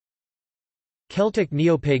Celtic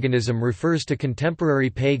neopaganism refers to contemporary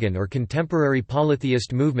pagan or contemporary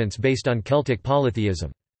polytheist movements based on Celtic polytheism.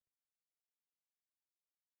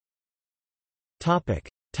 Topic: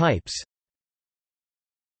 Types.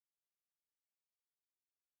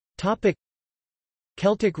 Topic: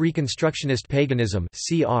 Celtic Reconstructionist paganism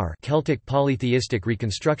 (CR), Celtic polytheistic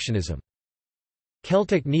reconstructionism.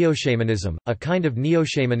 Celtic neo-shamanism, a kind of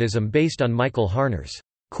neo-shamanism based on Michael Harner's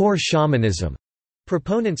core shamanism.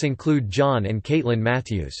 Proponents include John and Caitlin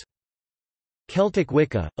Matthews. Celtic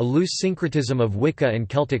Wicca, a loose syncretism of Wicca and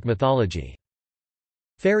Celtic mythology.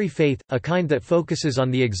 Fairy faith, a kind that focuses on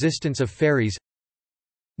the existence of fairies.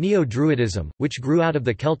 Neo-Druidism, which grew out of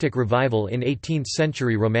the Celtic revival in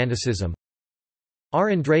 18th-century Romanticism.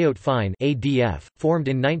 Andreote Fine (ADF), formed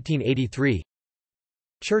in 1983.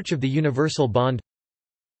 Church of the Universal Bond.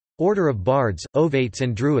 Order of Bards, Ovates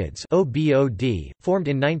and Druids (OBOD), formed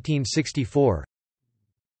in 1964.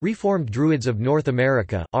 Reformed Druids of North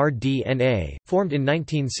America (RDNA), formed in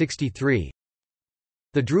 1963.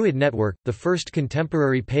 The Druid Network, the first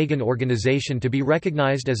contemporary pagan organization to be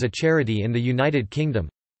recognized as a charity in the United Kingdom.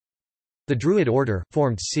 The Druid Order,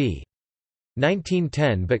 formed c.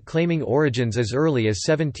 1910 but claiming origins as early as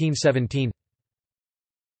 1717.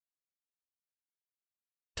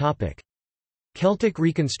 Celtic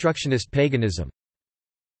Reconstructionist paganism.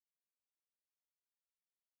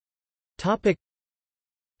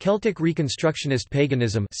 Celtic Reconstructionist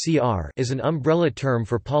paganism is an umbrella term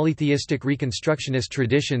for polytheistic Reconstructionist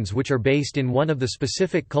traditions which are based in one of the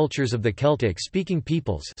specific cultures of the Celtic-speaking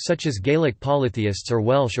peoples such as Gaelic polytheists or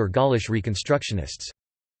Welsh or Gaulish Reconstructionists.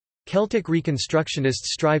 Celtic Reconstructionists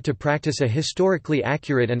strive to practice a historically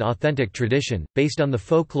accurate and authentic tradition, based on the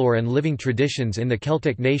folklore and living traditions in the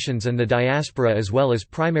Celtic nations and the diaspora as well as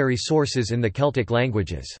primary sources in the Celtic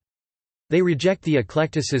languages. They reject the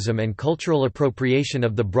eclecticism and cultural appropriation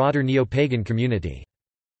of the broader neo-pagan community.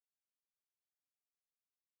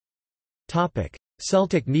 Celtic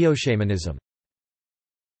neo-shamanism.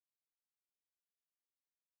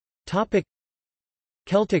 Celtic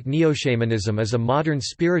neo-shamanism is a modern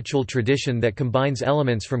spiritual tradition that combines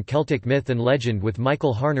elements from Celtic myth and legend with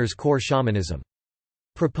Michael Harner's core shamanism.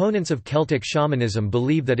 Proponents of Celtic shamanism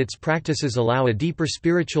believe that its practices allow a deeper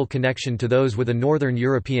spiritual connection to those with a Northern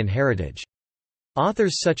European heritage.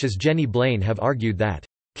 Authors such as Jenny Blaine have argued that,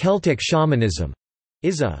 "...Celtic shamanism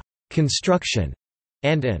is a construction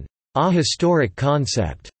and an ahistoric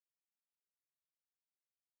concept."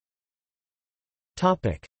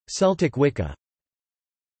 Celtic Wicca.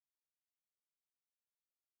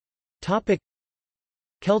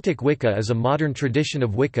 Celtic Wicca is a modern tradition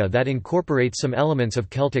of Wicca that incorporates some elements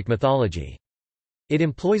of Celtic mythology. It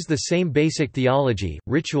employs the same basic theology,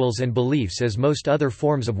 rituals and beliefs as most other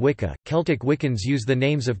forms of Wicca. Celtic Wiccans use the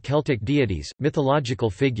names of Celtic deities,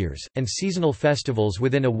 mythological figures, and seasonal festivals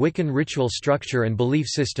within a Wiccan ritual structure and belief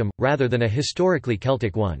system, rather than a historically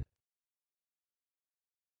Celtic one.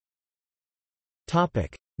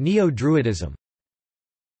 Neo-Druidism.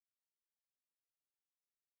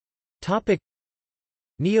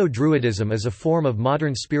 Neo-Druidism is a form of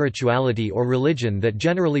modern spirituality or religion that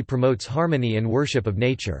generally promotes harmony and worship of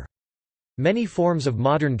nature. Many forms of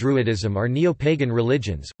modern Druidism are neo-pagan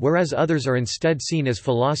religions, whereas others are instead seen as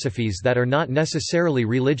philosophies that are not necessarily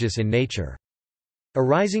religious in nature.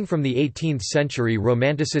 Arising from the 18th-century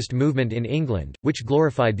Romanticist movement in England, which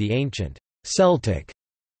glorified the ancient Celtic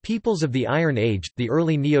peoples of the Iron Age, the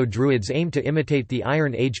early Neo-Druids aimed to imitate the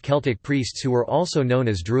Iron Age Celtic priests who were also known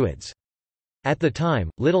as Druids. At the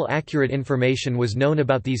time, little accurate information was known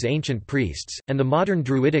about these ancient priests, and the modern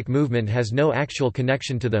Druidic movement has no actual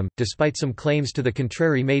connection to them, despite some claims to the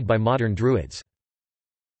contrary made by modern Druids.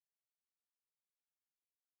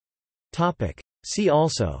 See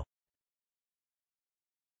also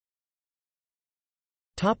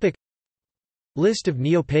List of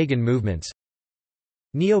neo-pagan movements.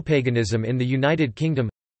 Neopaganism in the United Kingdom.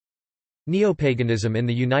 Neopaganism in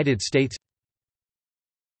the United States.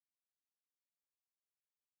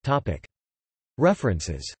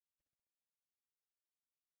 References.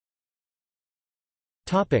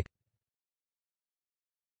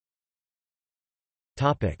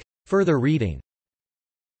 Further reading.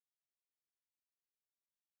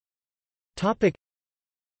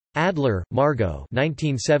 Adler, Margot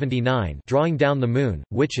 1979, Drawing Down the Moon,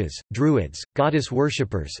 Witches, Druids, Goddess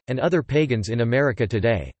Worshippers, and Other Pagans in America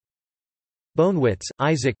Today. Bonewitz,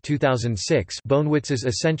 Isaac 2006, Bonewitz's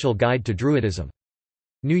Essential Guide to Druidism.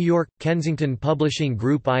 New York, Kensington Publishing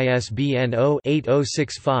Group. ISBN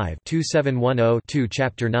 0-8065-2710-2.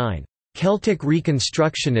 Chapter 9. Celtic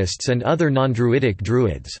Reconstructionists and Other Non-Druidic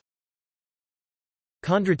Druids.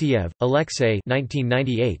 Kondratiev, Alexei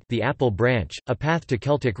 1998, The Apple Branch, A Path to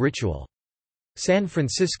Celtic Ritual. San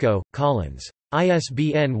Francisco, Collins.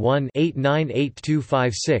 ISBN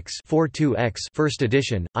 1-898256-42-X First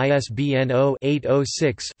edition, ISBN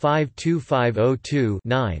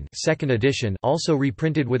 0-806-52502-9 Second edition, also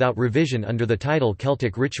reprinted without revision under the title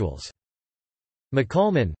Celtic Rituals.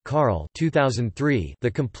 McCallman, Carl 2003,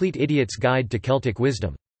 The Complete Idiot's Guide to Celtic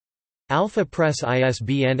Wisdom. Alpha Press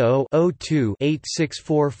ISBN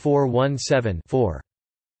 0-02-864417-4.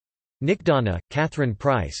 Nickdonna, Catherine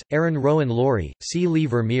Price, Aaron Rowan Laurie, C. Lee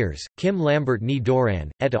Vermeers, Kim Lambert Ni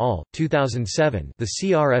Doran, et al., 2007 The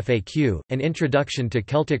CRFAQ, An Introduction to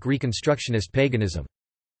Celtic Reconstructionist Paganism.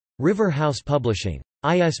 River House Publishing.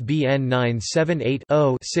 ISBN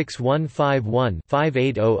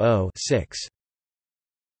 978-0-6151-5800-6.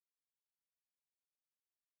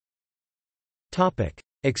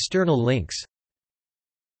 External links.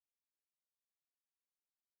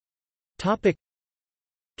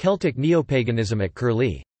 Celtic neopaganism at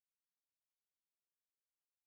Curlie